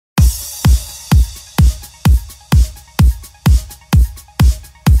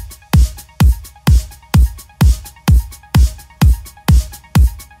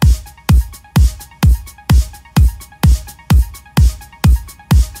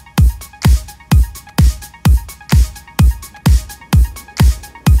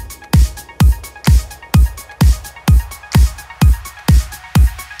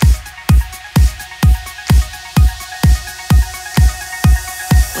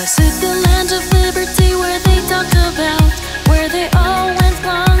Was it the land of liberty where they talked about where they all went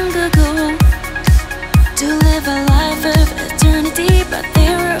long ago to live a life of eternity, but they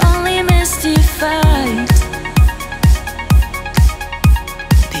were only mystified.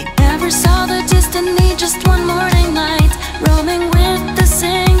 They never saw the destiny, just one morning light, roaming with the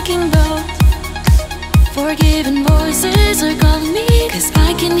sinking boat. Forgiven voices are calling me, 'cause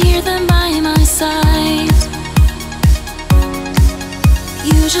I can hear them by my side.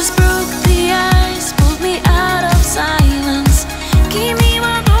 You just broke the ice, pulled me out of silence. Kimi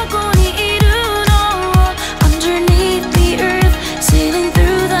wa doko ni iru no? Underneath the earth, sailing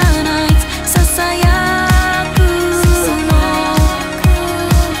through the night. Sasayaku no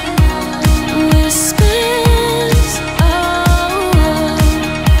whispers,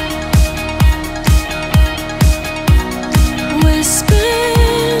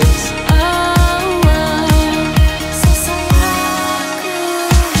 whispers,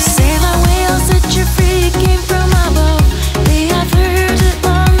 sail away, I'll set you free. It came from above, they have heard it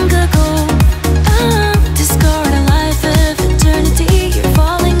long ago. Discard a life of eternity, you're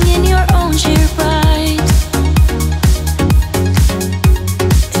falling in your own sheer pride.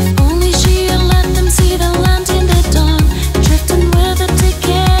 If only she had let them see the land in the dawn, drifting with a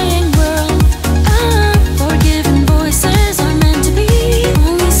decaying world. Forgiven voices are meant to be, the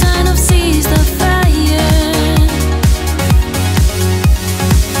only sign of seas the fire.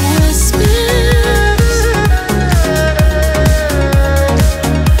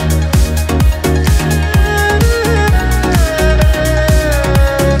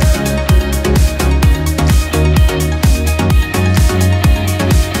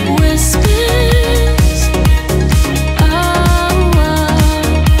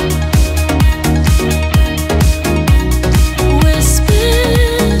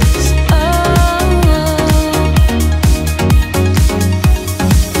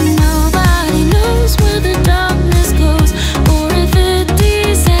 Nobody knows where the darkness goes, or if it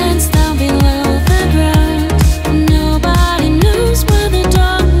descends down below the ground. Nobody knows where the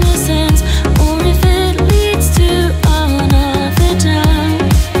darkness ends, or if it leads to another town.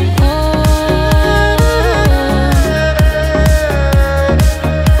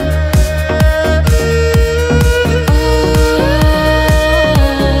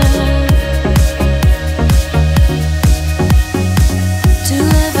 To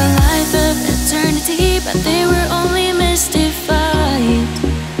live a life of eternity, but they were only mystified.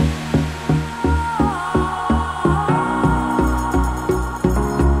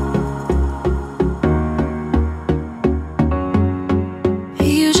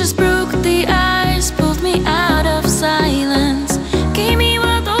 You just broke